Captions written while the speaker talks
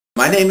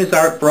My name is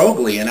Art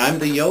Brogli, and I'm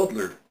the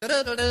yodeler.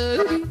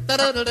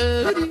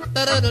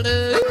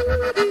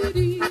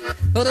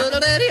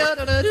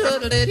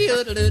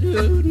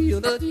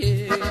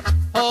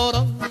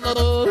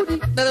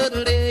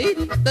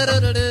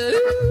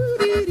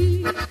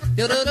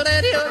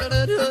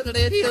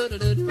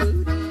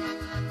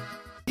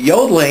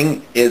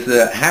 Yodeling is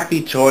a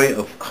happy joy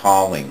of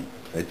calling.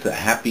 It's a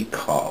happy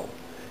call.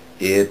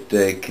 It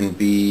can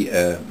be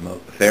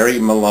very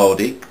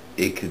melodic.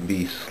 It can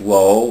be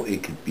slow.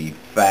 It can be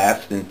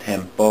fast in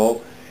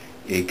tempo.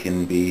 It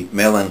can be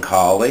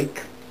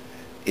melancholic.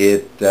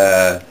 It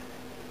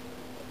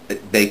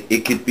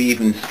could be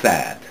even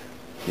sad,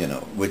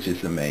 which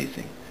is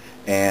amazing.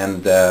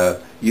 And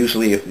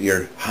usually, if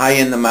you're high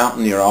in the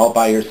mountain, you're all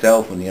by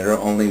yourself, and you're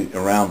only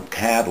around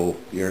cattle,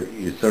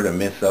 you sort of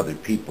miss other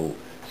people.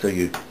 So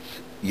you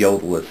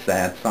yodel a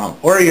sad song,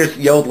 or you're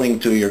yodeling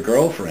to your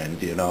girlfriend,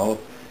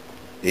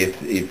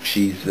 if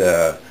she's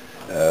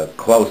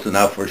close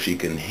enough where she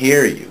can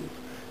hear you,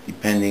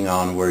 depending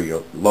on where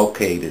you're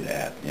located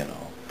at,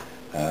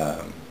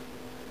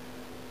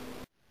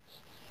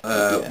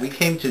 We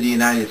came to the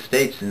United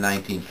States in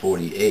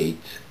 1948.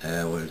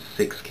 With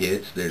 6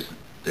 kids.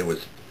 There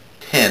was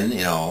 10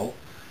 in all,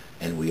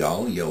 and we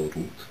all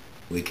yodeled.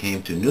 We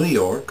came to New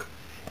York,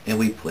 and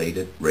we played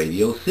at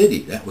Radio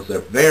City. That was our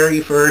very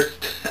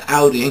first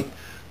outing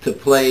to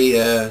play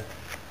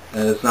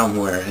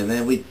somewhere. And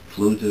then we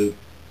flew to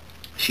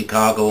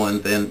Chicago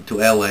and then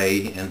to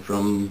L.A., and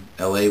from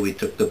L.A. we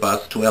took the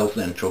bus to El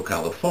Centro,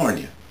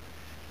 California.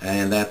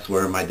 And that's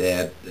where my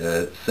dad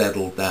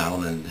settled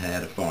down and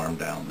had a farm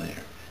down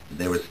there.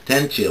 There was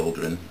 10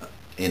 children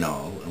in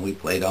all, and we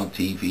played on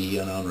TV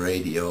and on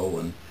radio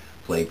and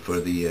played for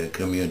the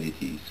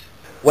communities.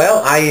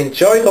 Well, I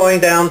enjoy going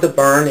down to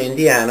Bern,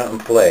 Indiana, and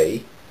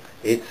play.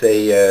 It's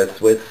a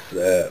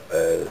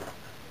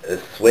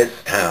Swiss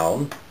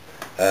town.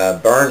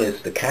 Bern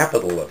is the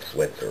capital of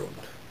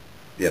Switzerland,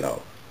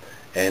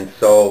 and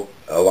so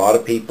a lot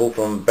of people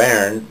from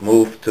Bern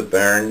moved to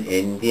Bern,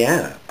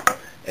 Indiana,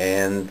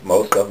 and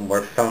most of them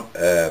were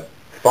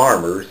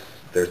farmers.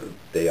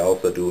 They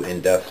also do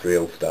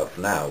industrial stuff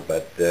now,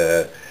 but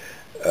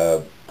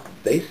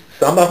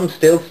some of them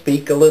still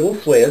speak a little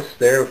Swiss.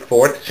 They're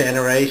 4th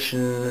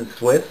generation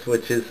Swiss,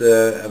 which is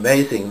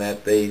amazing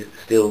that they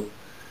still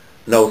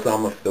know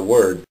some of the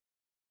words.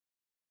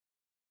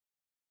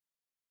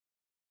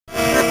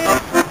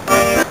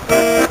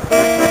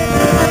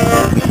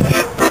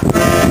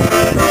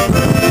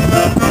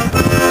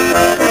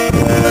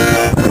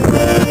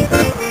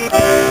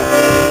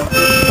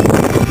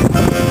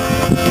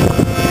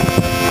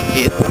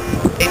 It's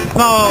a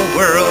small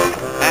world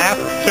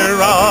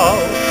after all.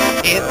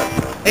 It's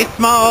a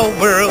small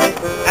world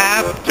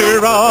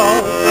after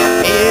all.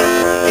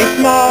 It's a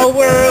small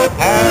world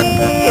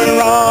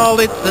after all.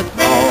 It's a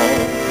small